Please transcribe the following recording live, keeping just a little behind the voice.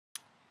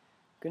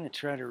going to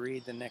try to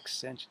read the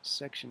next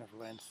section of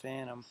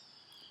lanthanum.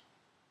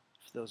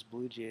 If those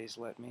blue jays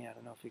let me, I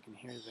don't know if you can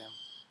hear them.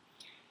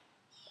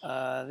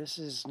 This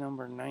is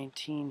number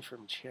 19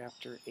 from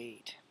chapter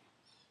 8.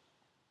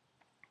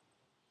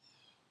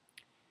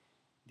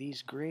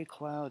 These gray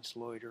clouds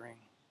loitering,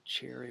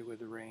 cherry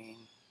with rain,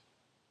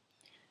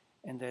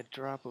 and that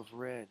drop of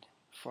red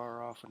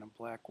far off in a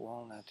black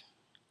walnut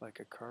like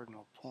a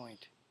cardinal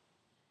point,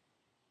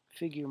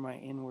 figure my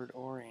inward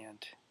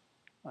orient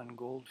on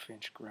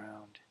goldfinch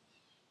ground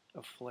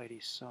of flighty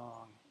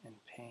song and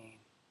pain.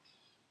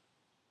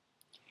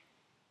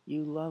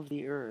 You love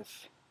the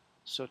earth,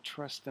 so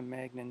trust the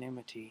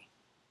magnanimity,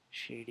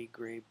 shady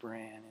gray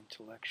bran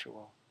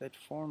intellectual that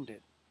forms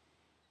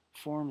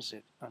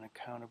it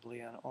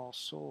unaccountably on All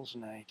Souls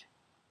Night,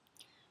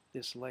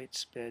 this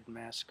light-sped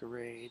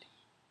masquerade,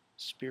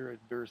 spirit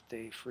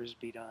birthday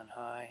frisbeed on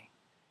high,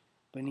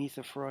 beneath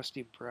a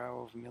frosty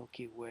brow of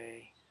Milky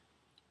Way,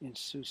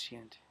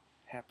 insouciant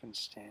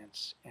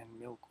happenstance and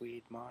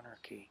milkweed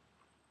monarchy.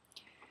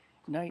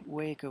 Night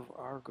wake of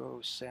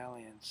Argo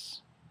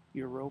salience,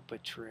 Europa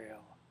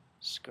trail,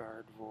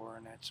 scarred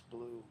Voronet's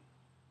blue.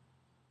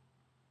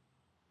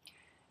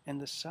 And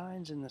the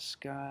signs in the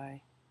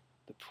sky,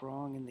 the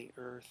prong in the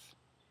earth,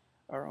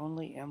 are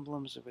only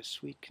emblems of a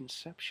sweet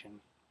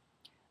conception,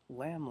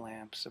 lamb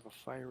lamps of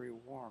a fiery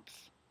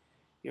warmth,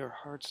 your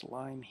heart's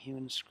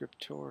lime-hewn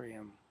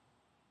scriptorium,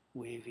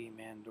 wavy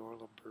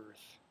mandorla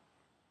birth.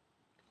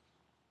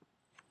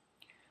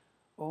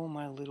 Oh,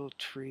 my little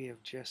tree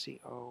of Jesse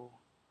O,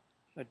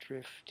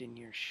 adrift in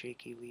your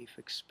shaky leaf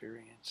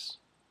experience,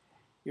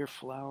 your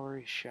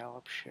flowery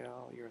shallop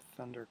shell, your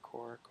thunder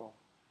coracle.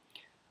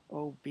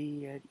 Oh,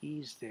 be at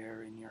ease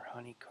there in your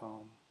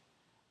honeycomb,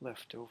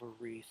 leftover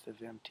wreath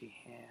of empty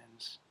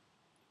hands.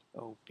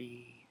 Oh,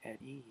 be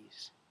at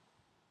ease.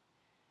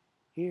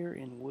 Here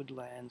in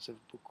woodlands of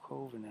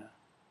Bukovina,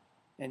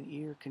 an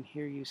ear can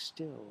hear you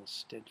still,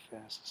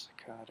 steadfast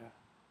cicada,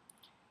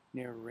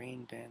 near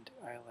rain-bent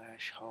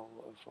eyelash hull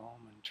of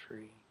almond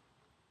tree.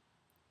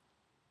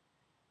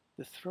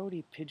 The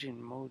throaty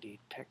pigeon Modi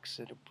pecks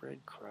at a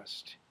bread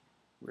crust,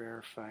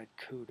 rarefied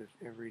coot of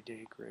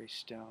everyday gray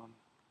stone.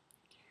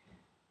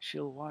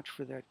 She'll watch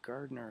for that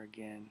gardener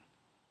again,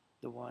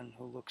 the one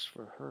who looks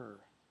for her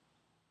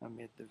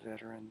amid the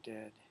veteran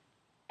dead.